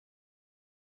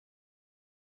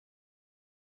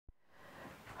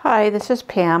Hi, this is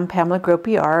Pamela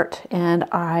Gropey Art, and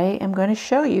I am going to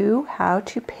show you how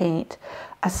to paint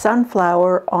a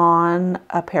sunflower on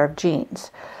a pair of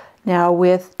jeans. Now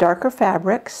with darker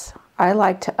fabrics, I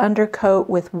like to undercoat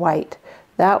with white.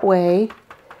 That way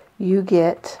you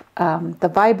get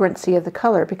the vibrancy of the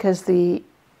color because the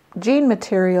jean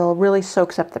material really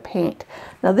soaks up the paint.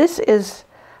 Now this is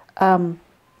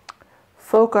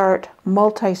Folkart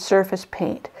multi-surface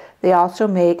paint. They also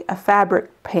make a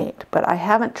fabric paint, but I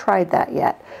haven't tried that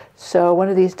yet. So one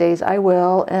of these days I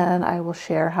will, and I will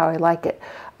share how I like it.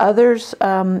 Others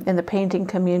in the painting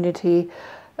community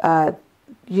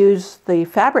use the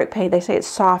fabric paint. They say it's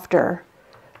softer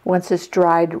once it's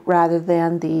dried rather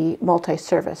than the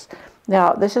multi-surface.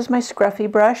 Now this is my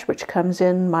scruffy brush, which comes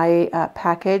in my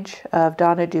package of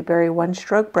Donna Dewberry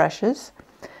one-stroke brushes.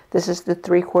 This is the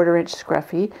 3/4 inch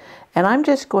scruffy, and I'm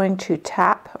just going to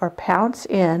tap or pounce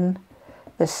in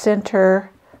the center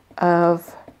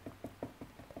of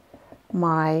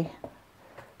my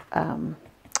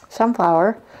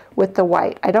sunflower with the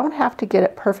white. I don't have to get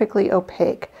it perfectly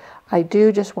opaque. I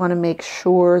do just want to make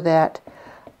sure that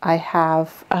I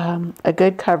have a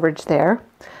good coverage there.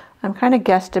 I'm kind of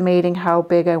guesstimating how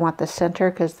big I want the center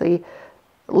because the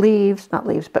leaves, not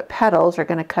leaves, but petals are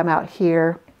going to come out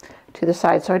here to the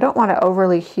side, so I don't want an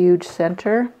overly huge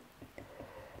center.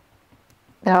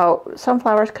 Now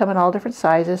sunflowers come in all different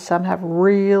sizes. Some have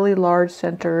really large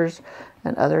centers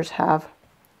and others have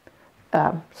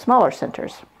smaller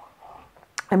centers.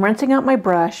 I'm rinsing out my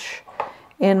brush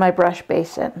in my brush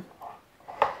basin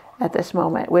at this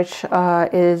moment, which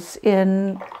is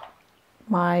in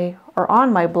my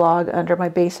on my blog under my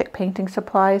basic painting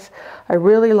supplies. I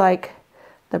really like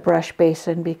the brush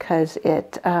basin because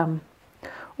it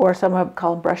or some of them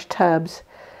call them brush tubs.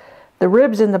 The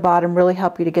ribs in the bottom really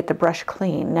help you to get the brush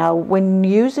clean. Now when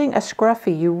using a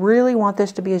scruffy, you really want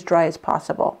this to be as dry as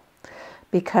possible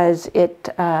because it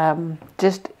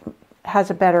just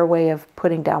has a better way of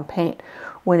putting down paint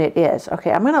when it is.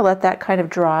 Okay, I'm going to let that kind of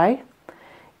dry,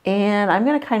 and I'm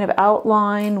going to kind of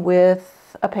outline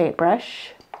with a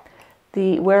paintbrush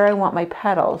where I want my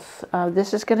petals.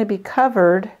 This is going to be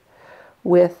covered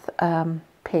with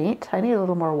paint. I need a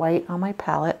little more white on my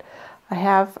palette.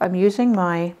 I'm using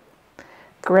my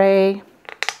gray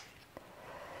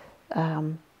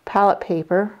palette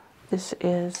paper. This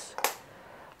is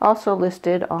also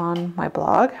listed on my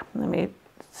blog. Let me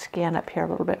scan up here a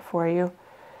little bit for you.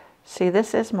 See,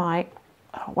 this is my,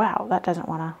 oh wow, that doesn't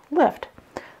want to lift.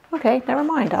 Okay, never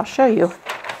mind, I'll show you.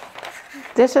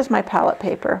 This is my palette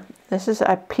paper. This is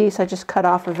a piece I just cut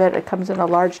off of it. It comes in a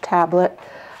large tablet.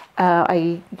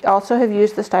 I also have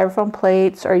used the styrofoam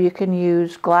plates, or you can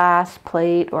use glass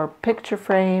plate or picture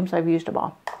frames. I've used them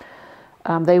all.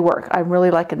 They work. I'm really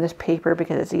liking this paper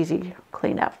because it's easy to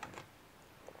clean up.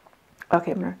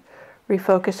 Okay, I'm going to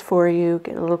refocus for you,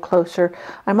 get a little closer.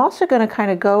 I'm also going to kind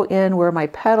of go in where my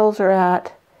petals are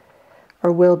at,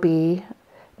 or will be.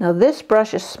 Now this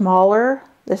brush is smaller.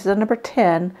 This is a number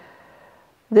 10.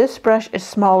 This brush is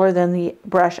smaller than the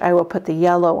brush I will put the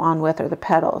yellow on with, or the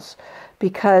petals,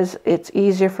 because it's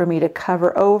easier for me to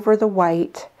cover over the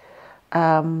white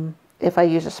if I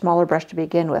use a smaller brush to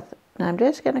begin with. And I'm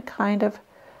just going to kind of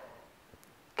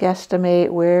guesstimate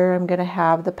where I'm going to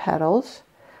have the petals.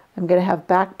 I'm going to have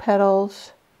back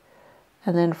petals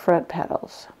and then front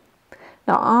petals.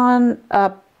 Now on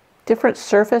a different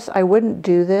surface, I wouldn't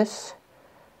do this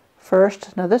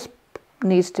first. Now this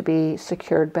needs to be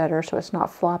secured better so it's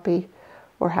not floppy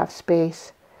or have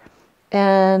space.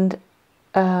 And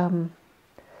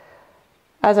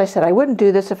as I said, I wouldn't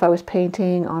do this if I was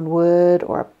painting on wood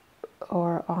or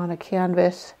on a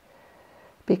canvas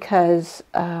because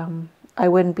I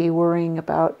wouldn't be worrying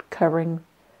about covering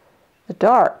the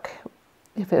dark.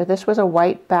 If this was a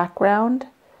white background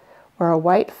or a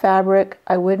white fabric,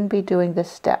 I wouldn't be doing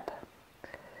this step.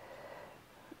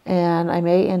 And I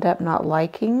may end up not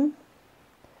liking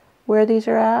where these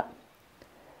are at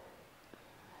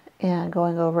and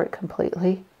going over it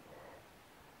completely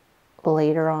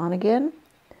later on again.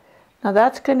 Now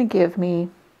that's going to give me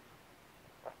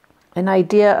an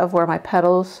idea of where my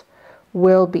petals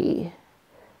will be.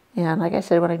 And like I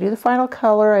said, when I do the final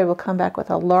color, I will come back with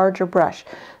a larger brush.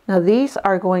 Now these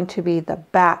are going to be the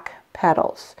back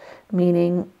petals,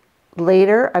 meaning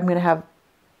later I'm going to have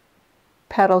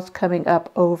petals coming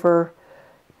up over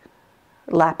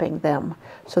lapping them.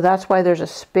 So that's why there's a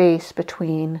space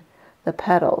between the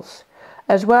petals.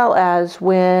 As well as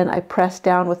when I press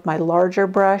down with my larger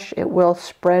brush, it will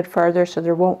spread farther, so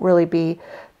there won't really be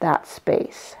that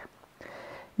space.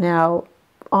 Now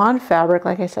on fabric,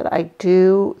 like I said, I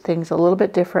do things a little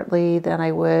bit differently than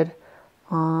I would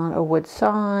on a wood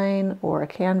sign or a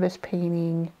canvas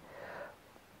painting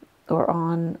or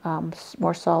on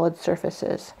more solid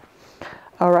surfaces.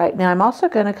 All right, now I'm also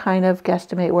going to kind of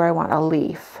guesstimate where I want a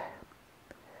leaf,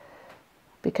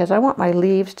 because I want my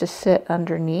leaves to sit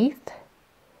underneath.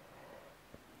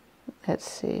 Let's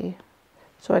see.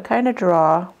 So I kind of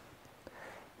draw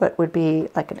what would be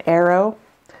like an arrow.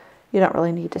 You don't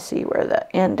really need to see where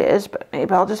the end is, but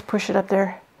maybe I'll just push it up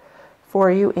there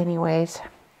for you anyways.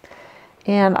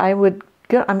 And I'm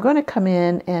going to come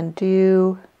in and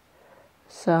do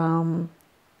some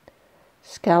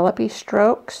scallopy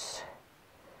strokes.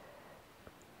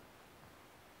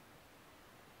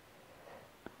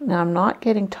 Now I'm not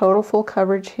getting total full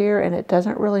coverage here, and it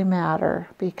doesn't really matter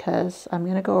because I'm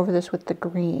going to go over this with the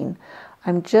green.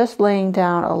 I'm just laying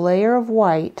down a layer of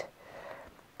white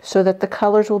so that the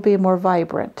colors will be more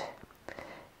vibrant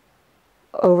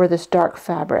over this dark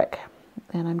fabric.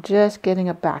 And I'm just getting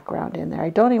a background in there. I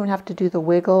don't even have to do the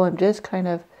wiggle. I'm just kind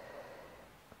of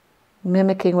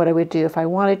mimicking what I would do. If I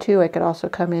wanted to, I could also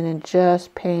come in and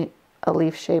just paint a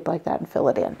leaf shape like that and fill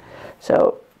it in.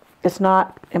 So it's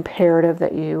not imperative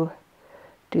that you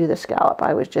do the scallop.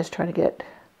 I was just trying to get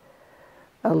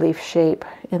a leaf shape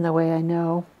in the way I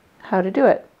know how to do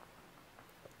it.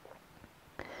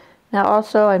 Now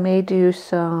also I may do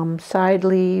some side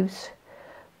leaves,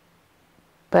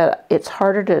 but it's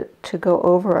harder to go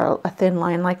over a thin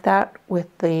line like that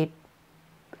with the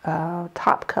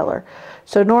top color.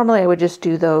 So normally I would just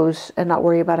do those and not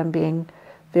worry about them being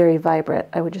very vibrant.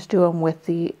 I would just do them with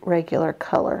the regular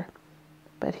color.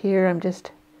 But here I'm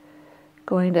just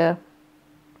going to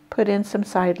put in some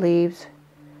side leaves.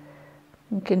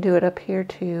 You can do it up here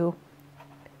too.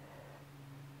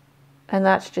 And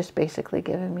that's just basically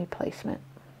giving me placement.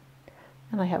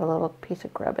 And I have a little piece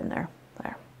of grub in there.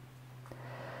 There.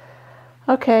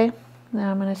 Okay,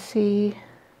 now I'm going to see,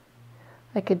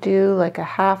 I could do like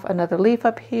another leaf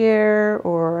up here,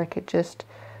 or I could just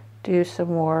do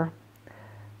some more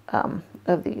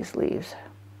of these leaves,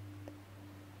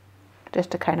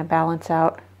 just to kind of balance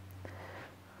out.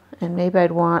 And maybe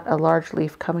I'd want a large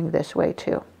leaf coming this way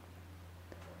too.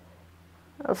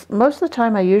 Most of the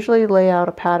time I usually lay out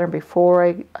a pattern before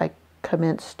I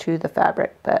commence to the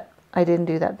fabric, but I didn't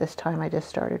do that this time. I just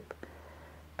started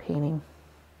painting.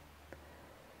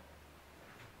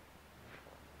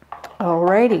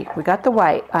 Alrighty, we got the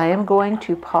white. I am going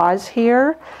to pause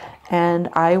here and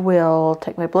I will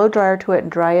take my blow dryer to it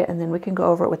and dry it, and then we can go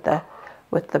over it with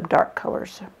the dark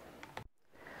colors.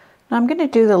 Now I'm going to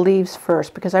do the leaves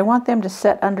first because I want them to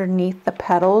set underneath the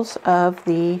petals of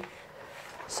the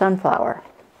sunflower.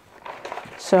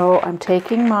 So I'm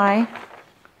taking my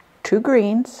two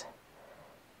greens.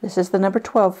 This is the number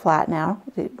 12 flat now.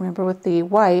 Remember, with the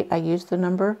white I used the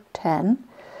number 10.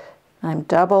 I'm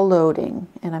double loading,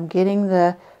 and I'm getting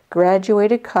the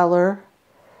graduated color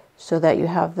so that you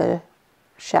have the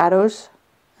shadows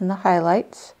and the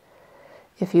highlights.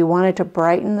 If you wanted to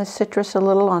brighten the citrus a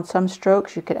little on some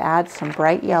strokes, you could add some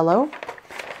bright yellow.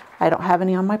 I don't have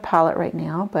any on my palette right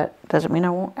now, but doesn't mean I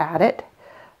won't add it.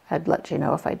 I'd let you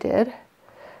know if I did.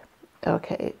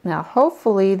 Okay, now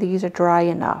hopefully these are dry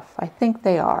enough. I think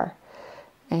they are.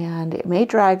 And it may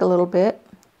drag a little bit,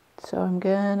 so I'm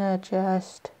gonna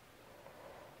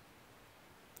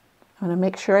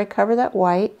make sure I cover that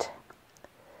white.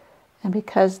 And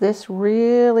because this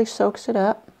really soaks it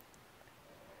up,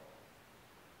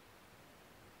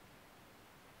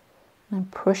 I'm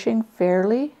pushing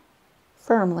fairly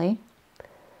firmly,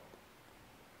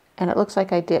 and it looks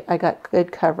like I got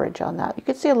good coverage on that. You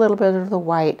can see a little bit of the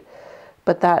white,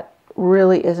 but that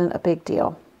really isn't a big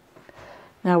deal.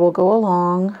 Now we'll go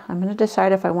along. I'm going to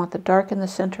decide if I want the dark in the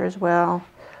center as well,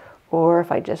 or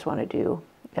if I just want to do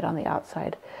it on the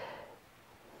outside.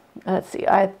 Let's see,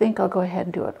 I think I'll go ahead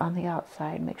and do it on the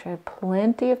outside. Make sure I have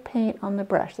plenty of paint on the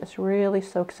brush. This really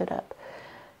soaks it up.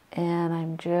 And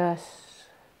I'm just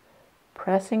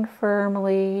pressing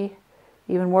firmly,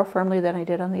 even more firmly than I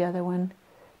did on the other one,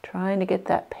 trying to get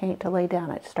that paint to lay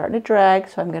down. It's starting to drag,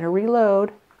 so I'm going to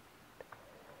reload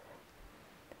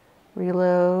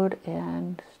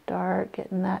and start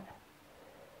getting that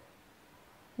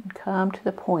and come to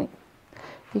the point.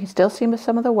 You can still see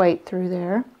some of the white through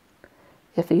there.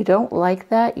 If you don't like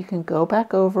that, you can go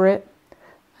back over it.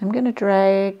 I'm going to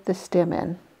drag the stem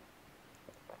in.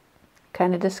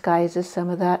 Kind of disguises some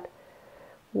of that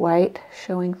white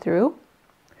showing through.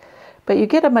 But you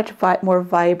get a much more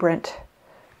vibrant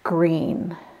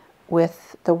green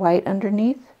with the white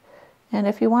underneath. And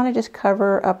if you want to just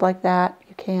cover up like that,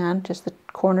 you can. Just the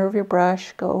corner of your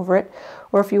brush, go over it.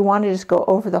 Or if you want to just go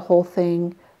over the whole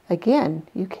thing again,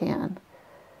 you can.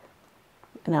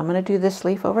 And I'm going to do this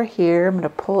leaf over here. I'm going to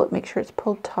pull it, make sure it's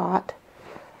pulled taut,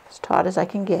 as taut as I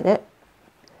can get it.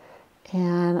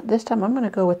 And this time I'm going to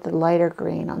go with the lighter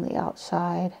green on the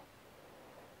outside.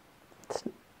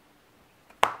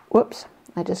 Whoops,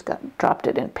 I just dropped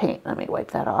it in paint. Let me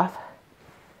wipe that off.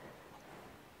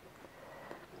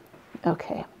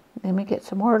 Okay, let me get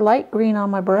some more light green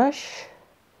on my brush.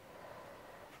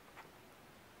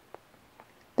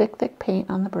 Thick, thick paint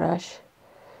on the brush.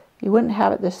 You wouldn't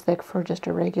have it this thick for just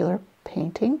a regular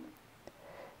painting.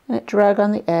 And it drug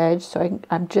on the edge, so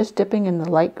I'm just dipping in the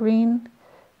light green,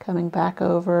 coming back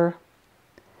over.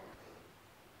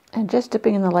 And just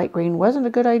dipping in the light green wasn't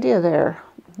a good idea there.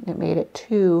 It made it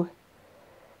too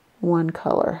one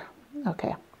color.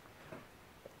 Okay.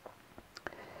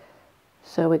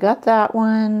 So we got that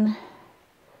one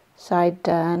side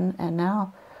done, and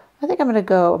now I think I'm going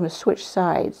to switch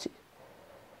sides.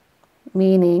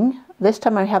 Meaning, this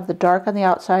time I have the dark on the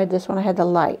outside, this one I had the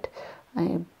light.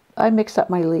 I mix up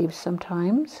my leaves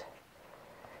sometimes.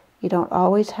 You don't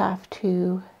always have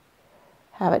to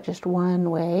have it just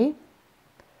one way.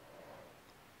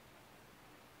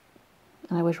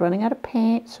 And I was running out of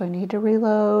paint, so I need to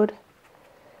reload.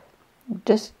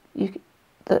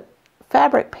 The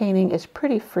fabric painting is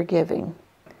pretty forgiving.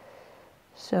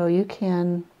 So you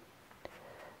can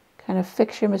kind of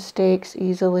fix your mistakes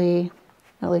easily.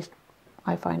 At least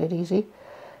I find it easy.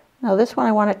 Now this one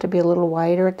I want it to be a little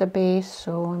wider at the base,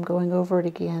 so I'm going over it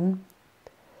again.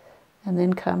 And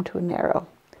then come to a narrow.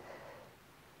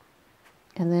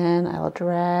 And then I'll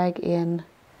drag in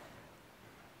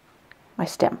my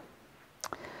stem.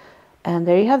 And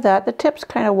there you have that. The tip's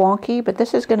kind of wonky, but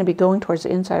this is going to be going towards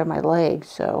the inside of my leg,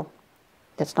 so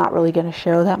it's not really going to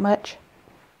show that much.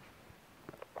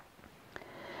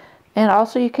 And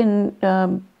also you can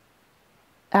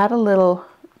add a little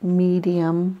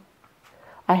medium.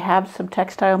 I have some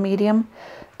textile medium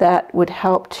that would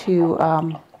help to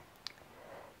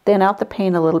thin out the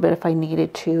paint a little bit if I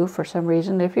needed to for some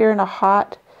reason. If you're in a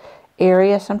hot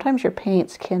area, sometimes your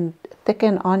paints can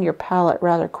thicken on your palette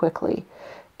rather quickly.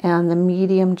 And the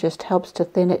medium just helps to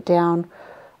thin it down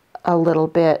a little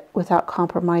bit without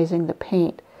compromising the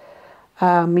paint.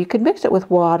 You could mix it with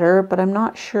water, but I'm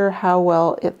not sure how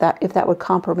well, if that would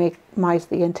compromise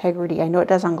the integrity. I know it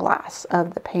does on glass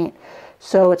of the paint.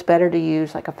 So it's better to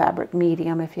use like a fabric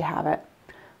medium if you have it.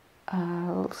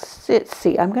 Let's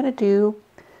see, I'm going to do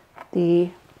the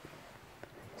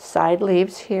side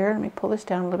leaves here. Let me pull this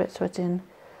down a little bit so it's in.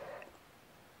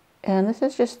 And this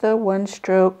is just the one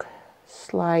stroke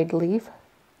slide leaf.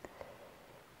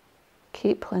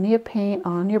 Keep plenty of paint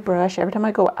on your brush. Every time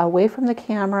I go away from the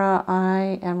camera,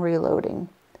 I am reloading.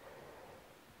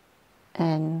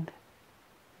 And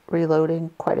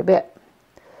reloading quite a bit.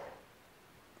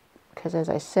 Because as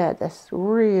I said, this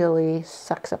really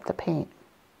sucks up the paint.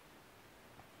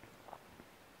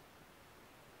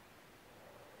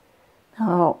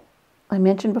 Now, I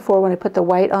mentioned before when I put the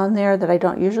white on there that I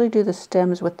don't usually do the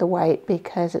stems with the white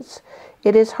because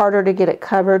it is harder to get it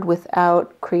covered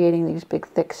without creating these big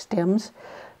thick stems,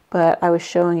 but I was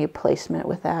showing you placement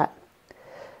with that.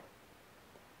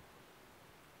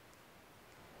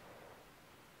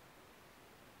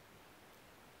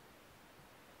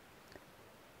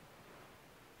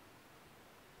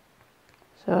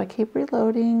 So I keep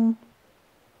reloading,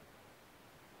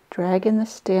 drag in the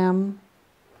stem.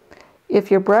 If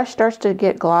your brush starts to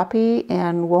get gloppy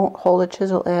and won't hold a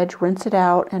chisel edge, rinse it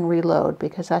out and reload,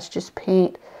 because that's just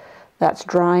paint that's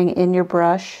drying in your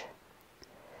brush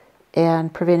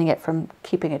and preventing it from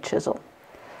keeping a chisel.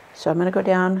 So I'm going to go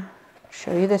down,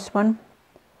 show you this one.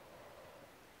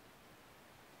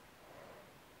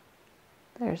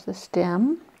 There's the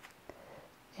stem,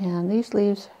 and these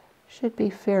leaves should be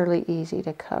fairly easy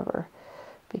to cover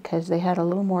because they had a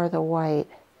little more of the white.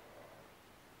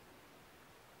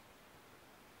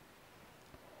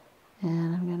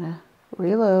 And I'm going to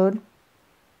reload.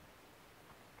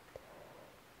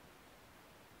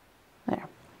 There.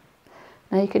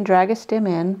 Now you can drag a stem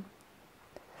in.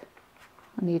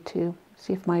 I need to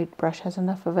see if my brush has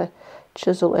enough of a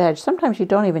chisel edge. Sometimes you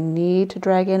don't even need to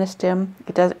drag in a stem.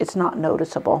 It's not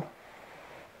noticeable.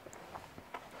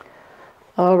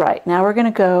 All right, now we're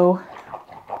going to go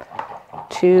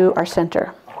to our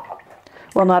center.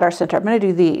 Well, not our center. I'm going to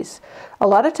do these. A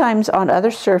lot of times on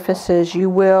other surfaces, you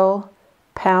will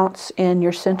pounce in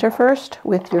your center first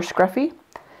with your scruffy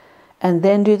and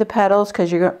then do the petals,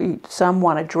 because some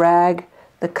want to drag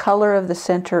the color of the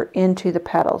center into the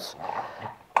petals.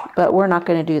 But we're not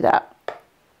going to do that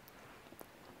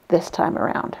this time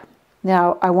around.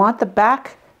 Now, I want the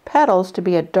back petals to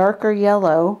be a darker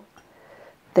yellow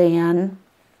than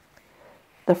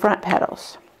the front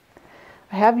petals.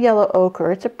 I have yellow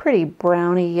ochre. It's a pretty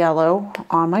browny yellow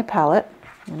on my palette.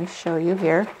 Let me show you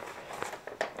here.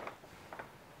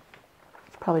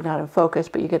 It's probably not in focus,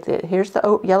 but you get the, here's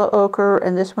the yellow ochre,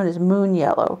 and this one is moon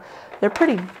yellow. They're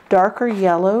pretty darker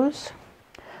yellows.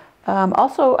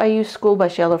 Also, I use school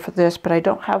bus yellow for this, but I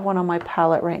don't have one on my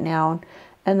palette right now,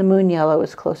 and the moon yellow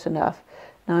is close enough.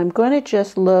 Now I'm going to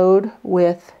just load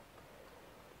with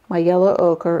my yellow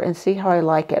ochre and see how I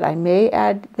like it. I may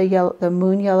add the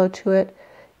moon yellow to it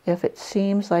if it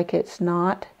seems like it's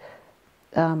not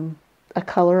a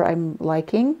color I'm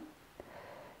liking.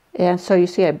 And so you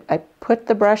see I put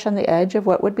the brush on the edge of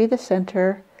what would be the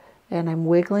center, and I'm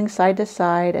wiggling side to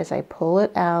side as I pull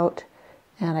it out,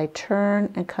 and I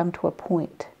turn and come to a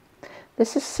point.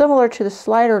 This is similar to the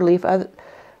slider leaf,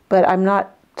 but I'm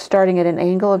not starting at an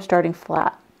angle, I'm starting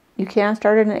flat. You can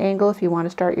start at an angle if you want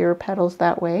to start your petals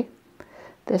that way.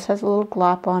 This has a little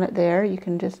glop on it there. You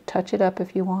can just touch it up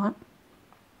if you want.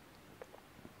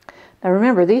 Now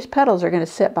remember, these petals are going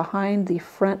to sit behind the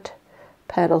front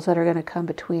petals that are going to come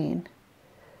between.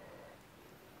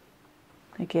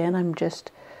 Again, I'm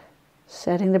just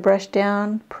setting the brush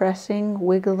down, pressing,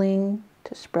 wiggling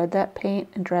to spread that paint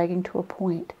and dragging to a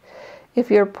point. If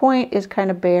your point is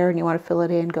kind of bare and you want to fill it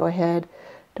in, go ahead.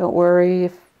 Don't worry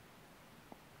if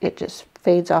it just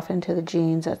fades off into the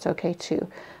jeans, that's okay too.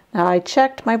 Now I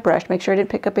checked my brush, make sure I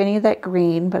didn't pick up any of that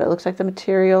green, but it looks like the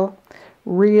material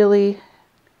really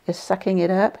is sucking it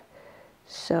up,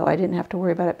 so I didn't have to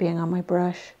worry about it being on my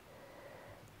brush.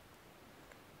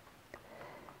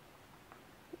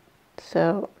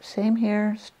 So same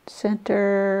here,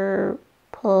 center,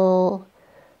 pull,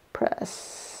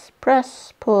 press,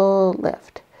 press, pull,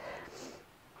 lift.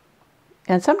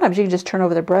 And sometimes you can just turn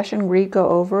over the brush and re-go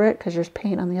over it because there's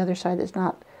paint on the other side that's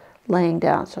not laying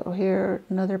down. So here,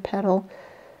 another petal.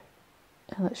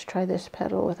 And let's try this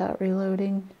petal without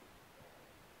reloading.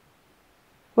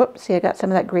 Whoops, see I got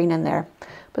some of that green in there.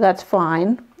 But that's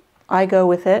fine. I go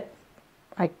with it.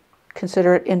 I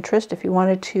consider it interest. If you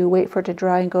wanted to wait for it to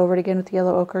dry and go over it again with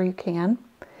yellow ochre, you can.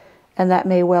 And that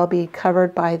may well be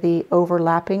covered by the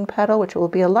overlapping petal, which will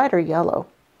be a lighter yellow.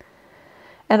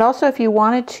 And also, if you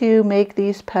wanted to make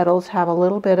these petals have a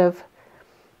little bit of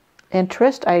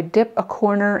interest, I dip a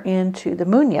corner into the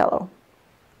moon yellow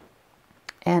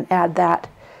and add that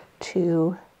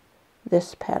to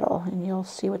this petal, and you'll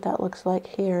see what that looks like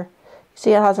here.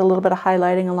 See, it has a little bit of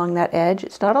highlighting along that edge.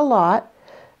 It's not a lot,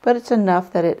 but it's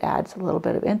enough that it adds a little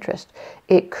bit of interest.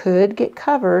 It could get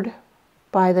covered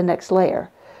by the next layer,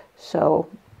 so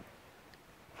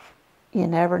you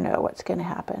never know what's going to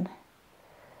happen.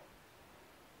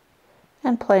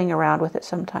 And playing around with it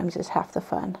sometimes is half the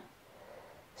fun.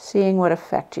 Seeing what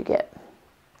effect you get.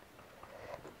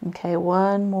 Okay,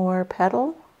 one more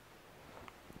petal.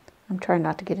 I'm trying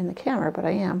not to get in the camera, but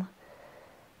I am.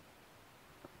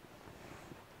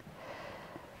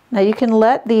 Now you can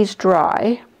let these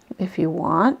dry if you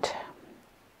want.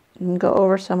 You can go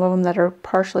over some of them that are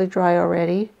partially dry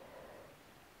already.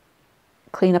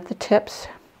 Clean up the tips.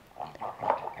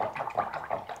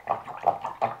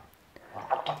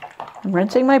 I'm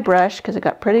rinsing my brush because it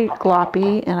got pretty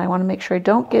gloppy, and I want to make sure I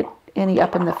don't get any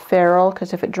up in the ferrule,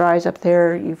 because if it dries up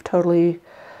there, you've totally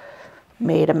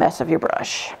made a mess of your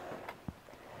brush.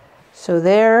 So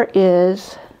there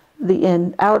is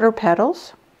the outer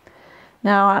petals.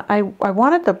 Now I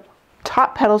wanted the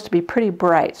top petals to be pretty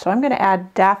bright, so I'm going to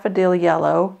add daffodil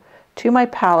yellow to my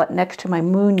palette next to my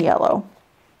moon yellow.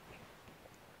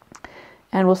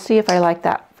 And we'll see if I like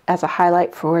that as a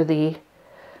highlight for the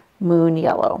moon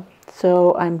yellow.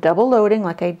 So I'm double loading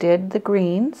like I did the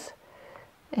greens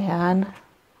and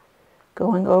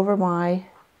going over my...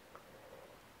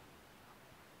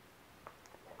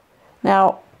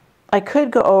 Now I could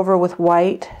go over with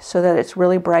white so that it's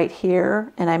really bright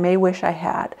here, and I may wish I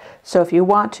had. So if you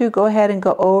want to, go ahead and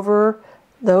go over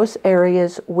those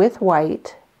areas with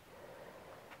white,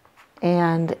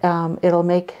 and it'll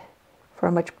make for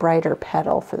a much brighter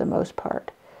petal for the most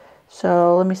part.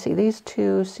 So let me see, these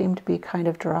two seem to be kind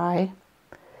of dry.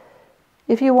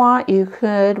 If you want, you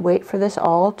could wait for this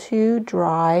all to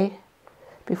dry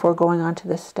before going on to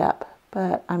this step,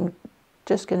 but I'm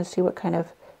just going to see what kind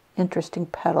of interesting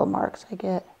petal marks I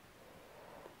get.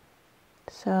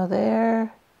 So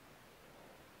there.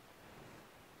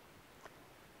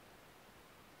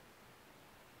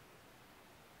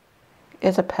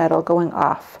 Is a petal going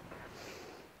off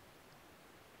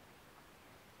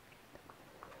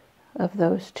of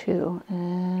those two,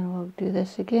 and we'll do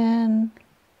this again.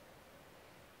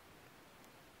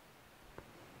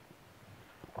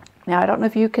 Now I don't know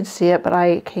if you can see it, but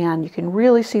I can. You can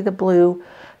really see the blue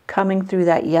coming through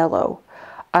that yellow.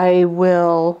 I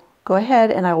will go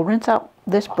ahead and I will rinse out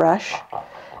this brush,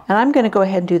 and I'm going to go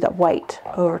ahead and do the white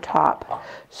over top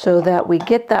so that we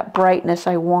get that brightness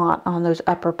I want on those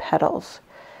upper petals.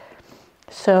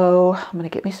 So I'm going to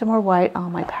get me some more white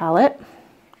on my palette,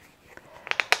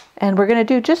 and we're going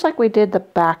to do just like we did the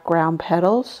background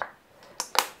petals.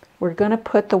 We're going to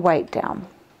put the white down,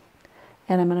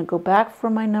 and I'm going to go back for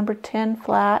my number 10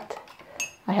 flat.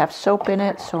 I have soap in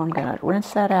it, so I'm going to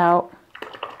rinse that out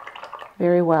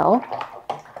very well.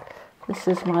 This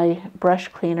is my brush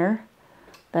cleaner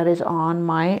that is on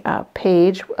my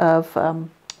page of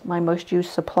my most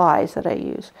used supplies that I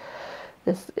use.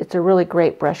 It's a really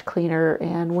great brush cleaner,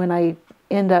 and when I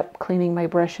end up cleaning my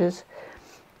brushes,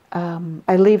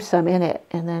 I leave some in it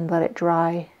and then let it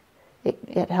dry.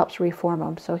 It helps reform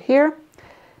them. So here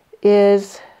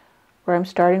is where I'm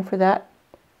starting for that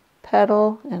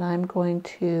petal, and I'm going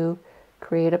to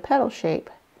create a petal shape.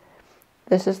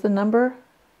 This is the number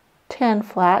 10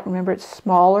 flat. Remember, it's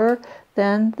smaller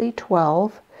than the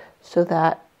 12, so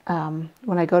that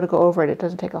when I go over it, it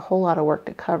doesn't take a whole lot of work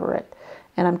to cover it.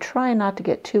 And I'm trying not to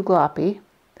get too gloppy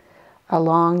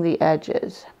along the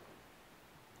edges,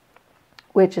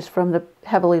 which is from the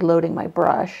heavily loading my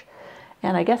brush.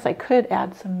 And I guess I could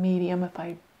add some medium if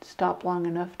I stop long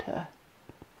enough to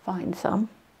find some.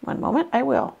 One moment, I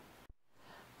will.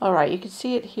 All right, you can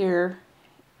see it here,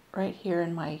 right here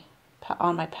in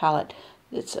on my palette.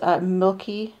 It's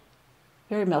milky,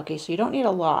 very milky, so you don't need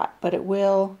a lot, but it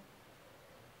will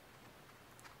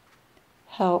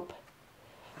help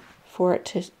for it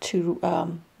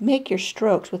to make your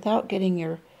strokes without getting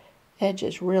your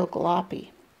edges real gloppy.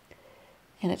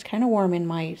 And it's kind of warm in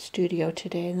my studio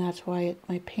today, and that's why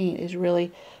my paint is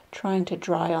really trying to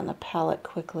dry on the palette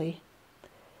quickly.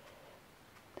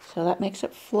 So that makes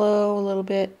it flow a little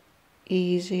bit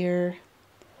easier.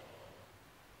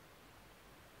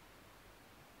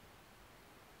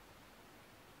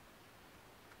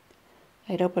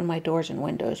 I'd open my doors and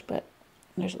windows, but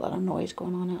there's a lot of noise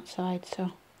going on outside,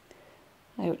 so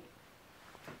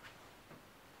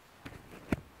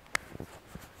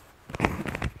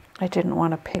I didn't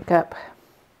want to pick up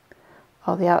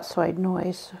all the outside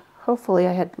noise. Hopefully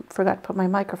I forgot to put my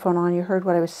microphone on. You heard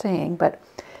what I was saying, but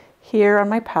here on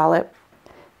my palette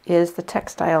is the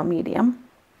textile medium.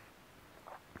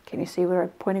 Can you see where I'm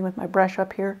pointing with my brush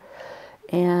up here?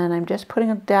 And I'm just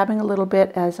dabbing a little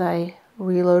bit as I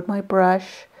reload my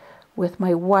brush with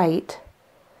my white.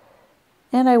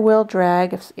 And I will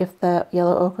drag, if the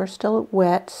yellow ochre is still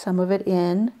wet, some of it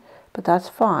in, but that's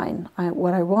fine.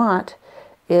 What I want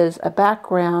is a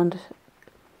background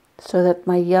so that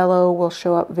my yellow will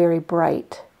show up very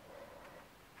bright.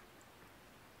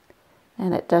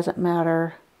 And it doesn't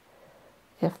matter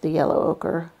if the yellow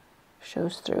ochre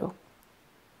shows through.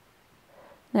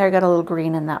 There, I got a little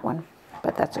green in that one,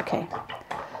 but that's okay.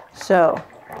 So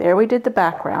there we did the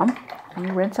background. Let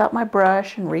me rinse out my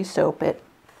brush and re-soap it.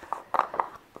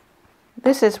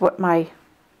 This is what my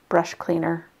brush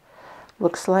cleaner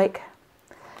looks like.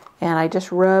 And I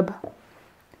just rub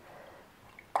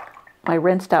my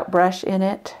rinsed out brush in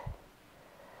it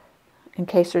in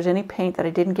case there's any paint that I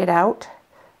didn't get out.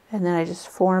 And then I just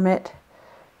form it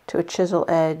to a chisel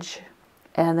edge,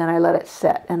 and then I let it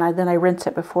set. And then I rinse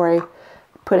it before I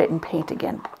put it in paint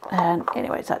again. And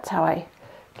anyways, that's how I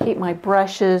keep my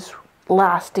brushes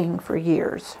lasting for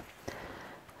years.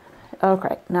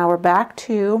 Okay, now we're back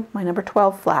to my number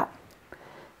 12 flat.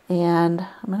 And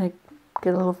I'm going to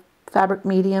get a little fabric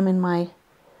medium in my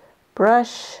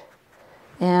brush,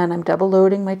 and I'm double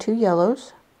loading my two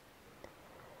yellows.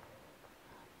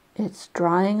 It's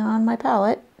drying on my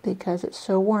palette because it's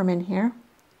so warm in here.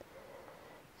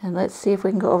 And let's see if we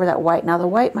can go over that white. Now the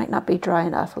white might not be dry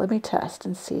enough. Let me test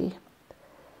and see.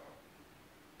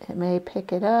 It may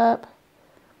pick it up.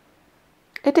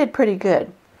 It did pretty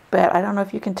good, but I don't know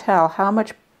if you can tell how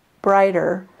much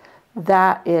brighter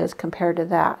that is compared to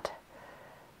that.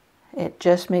 It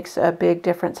just makes a big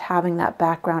difference having that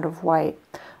background of white.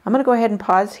 I'm going to go ahead and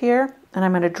pause here, and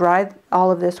I'm going to dry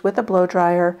all of this with a blow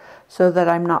dryer so that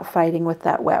I'm not fighting with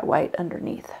that wet white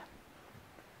underneath.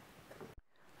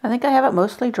 I think I have it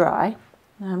mostly dry.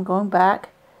 Now I'm going back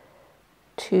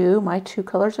to my two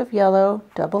colors of yellow,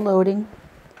 double loading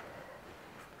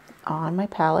on my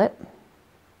palette.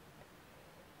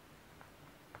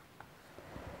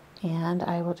 And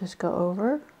I will just go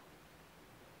over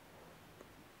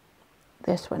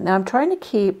this one. Now I'm trying to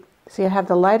keep, see, I have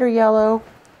the lighter yellow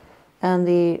and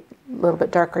the little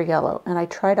bit darker yellow, and I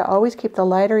try to always keep the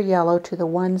lighter yellow to the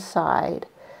one side.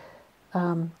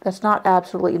 That's not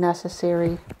absolutely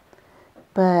necessary,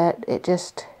 but it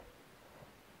just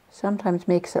sometimes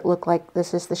makes it look like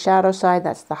this is the shadow side,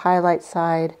 that's the highlight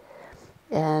side,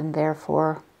 and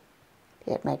therefore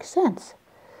it makes sense.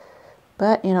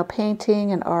 But, you know,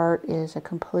 painting and art is a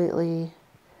completely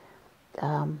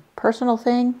personal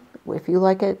thing. If you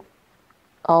like it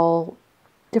all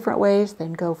different ways,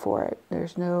 then go for it.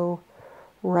 There's no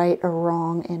right or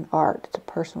wrong in art. It's a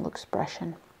personal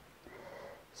expression.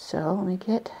 So let me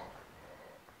get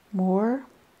more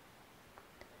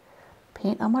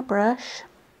paint on my brush.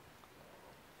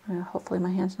 Hopefully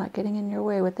my hand's not getting in your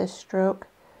way with this stroke.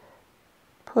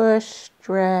 Push,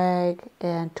 drag,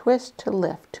 and twist to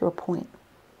lift to a point.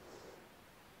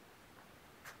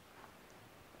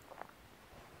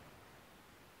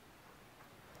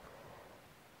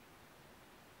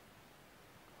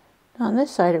 Now on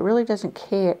this side, it really doesn't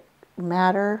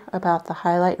matter about the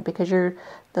highlight because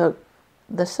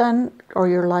the sun or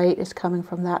your light is coming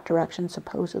from that direction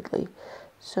supposedly.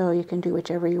 So you can do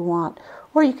whichever you want.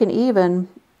 Or you can even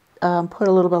put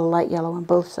a little bit of light yellow on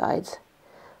both sides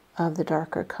of the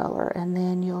darker color, and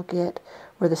then you'll get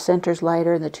where the center's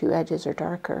lighter and the two edges are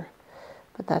darker.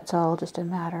 But that's all just a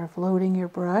matter of loading your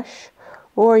brush.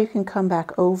 Or you can come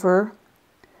back over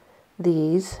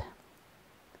these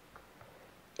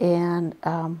and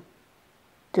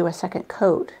do a second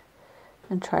coat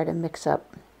and try to mix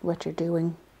up what you're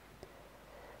doing.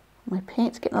 My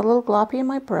paint's getting a little gloppy in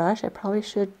my brush. I probably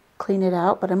should clean it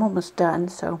out, but I'm almost done.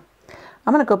 So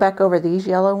I'm going to go back over these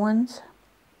yellow ones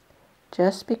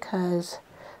just because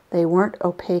they weren't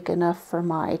opaque enough for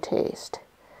my taste.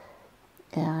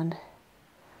 And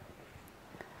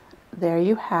there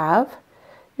you have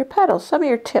your petals. Some of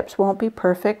your tips won't be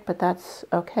perfect, but that's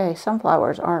okay.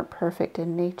 Sunflowers aren't perfect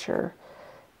in nature.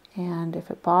 And if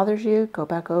it bothers you, go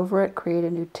back over it, create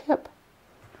a new tip.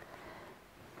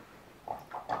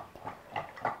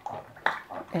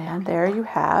 And there you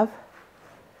have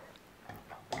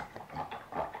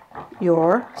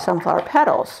your sunflower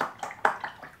petals.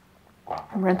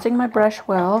 I'm rinsing my brush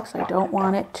well because I don't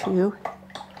want it to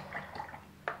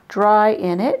dry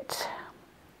in it.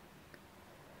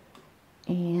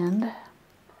 And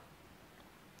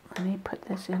let me put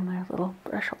this in my little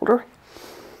brush holder.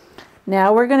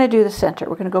 Now we're going to do the center.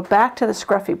 We're going to go back to the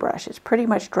scruffy brush. It's pretty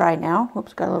much dry now.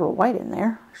 Oops, got a little white in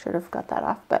there. Should have got that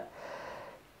off, but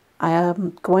I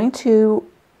am going to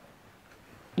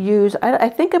use, I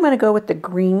think I'm going to go with the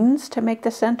greens to make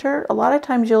the center. A lot of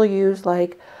times you'll use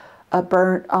like a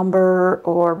burnt umber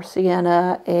or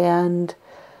sienna and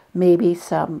maybe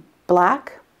some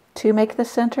black to make the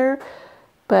center.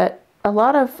 But a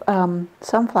lot of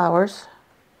sunflowers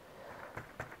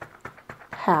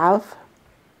have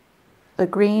the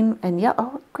green and yellow.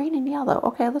 Oh, green and yellow.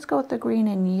 Okay, let's go with the green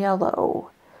and yellow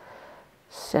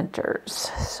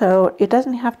centers. So it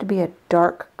doesn't have to be a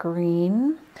dark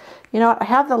green. You know what? I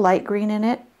have the light green in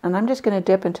it, and I'm just going to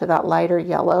dip into that lighter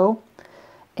yellow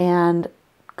and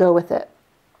go with it.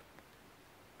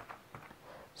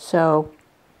 So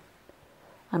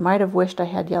I might have wished I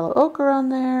had yellow ochre on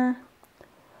there.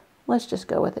 Let's just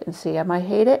go with it and see. I might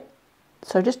hate it.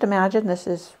 So just imagine this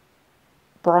is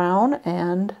brown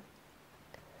and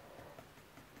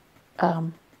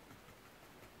oh,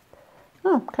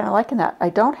 I'm kind of liking that. I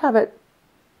don't have it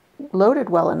loaded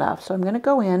well enough, so I'm going to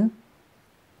go in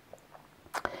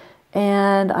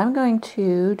and I'm going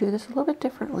to do this a little bit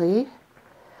differently.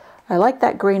 I like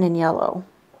that green and yellow,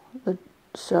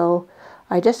 so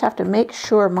I just have to make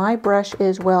sure my brush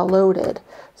is well loaded.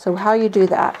 So how you do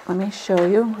that, let me show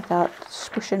you without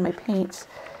squishing my paints,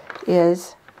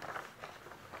 is,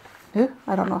 ooh,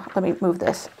 I don't know, let me move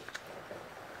this.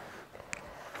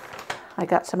 I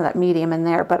got some of that medium in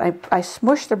there, but I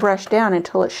smush the brush down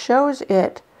until it shows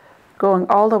it going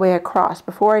all the way across.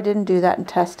 Before I didn't do that and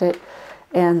test it,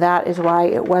 and that is why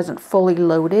it wasn't fully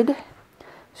loaded.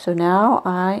 So now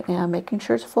I am making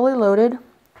sure it's fully loaded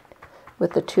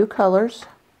with the two colors,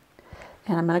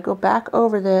 and I'm going to go back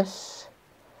over this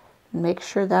and make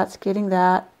sure that's getting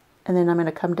that, and then I'm going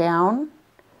to come down,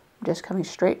 just coming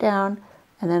straight down,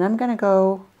 and then I'm going to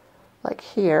go like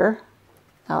here.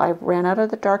 Now I ran out of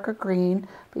the darker green,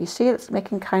 but you see it's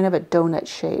making kind of a donut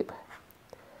shape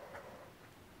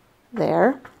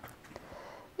there.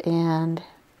 And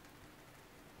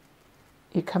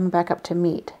you come back up to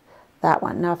meet that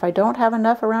one. Now if I don't have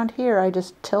enough around here, I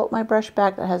just tilt my brush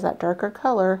back that has that darker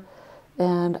color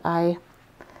and I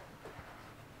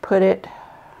put it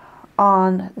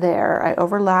on there. I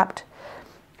overlapped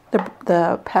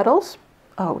the petals.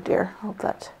 Oh dear, I hope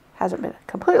that hasn't been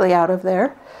completely out of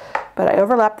there. But I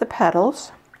overlapped the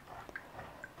petals,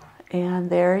 and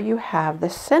there you have the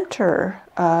center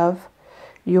of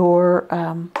your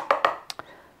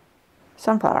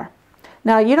sunflower.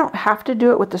 Now you don't have to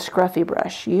do it with the scruffy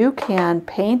brush. You can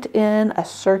paint in a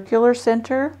circular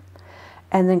center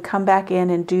and then come back in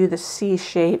and do the C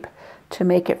shape to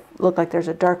make it look like there's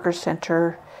a darker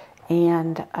center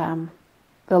and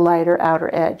the lighter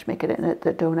outer edge, make it in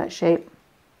the donut shape.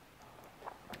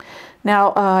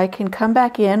 Now I can come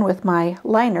back in with my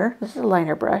liner. This is a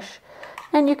liner brush,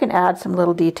 and you can add some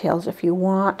little details if you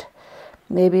want,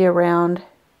 maybe around,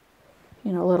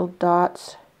 you know, little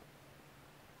dots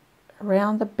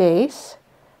around the base.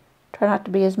 Try not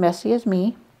to be as messy as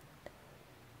me.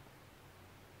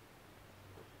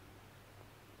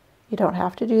 You don't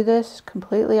have to do this,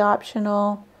 completely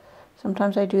optional.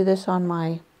 Sometimes I do this on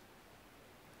my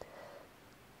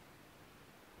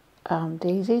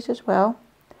daisies as well.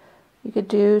 You could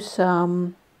do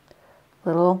some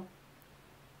little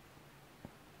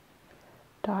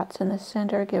dots in the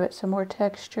center, give it some more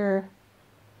texture.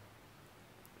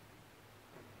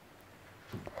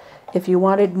 If you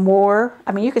wanted more,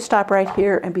 I mean, you could stop right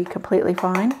here and be completely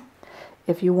fine.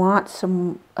 If you want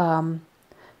some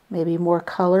maybe more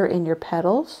color in your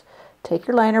petals, take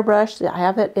your liner brush. I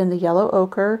have it in the yellow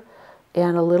ochre,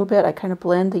 and a little bit, I kind of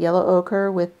blend the yellow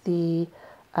ochre with the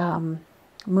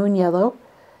moon yellow,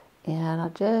 and I'll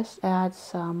just add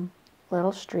some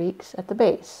little streaks at the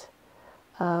base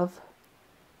of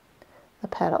the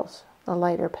petals, the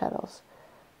lighter petals.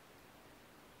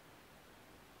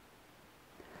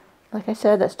 Like I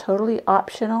said, that's totally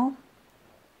optional.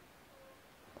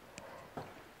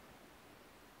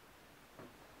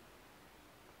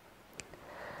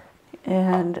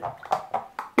 And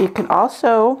you can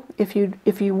also, if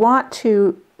you want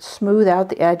to smooth out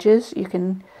the edges, you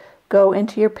can go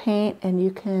into your paint and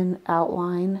you can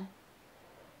outline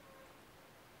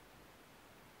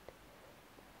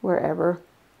wherever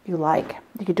you like.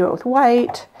 You can do it with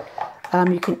white.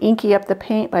 You can inky up the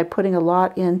paint by putting a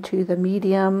lot into the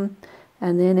medium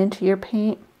and then into your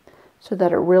paint so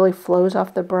that it really flows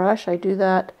off the brush. I do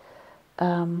that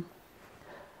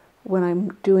when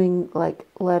I'm doing like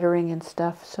lettering and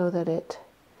stuff so that it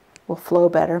will flow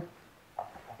better.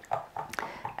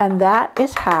 And that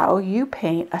is how you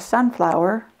paint a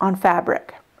sunflower on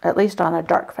fabric, at least on a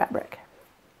dark fabric.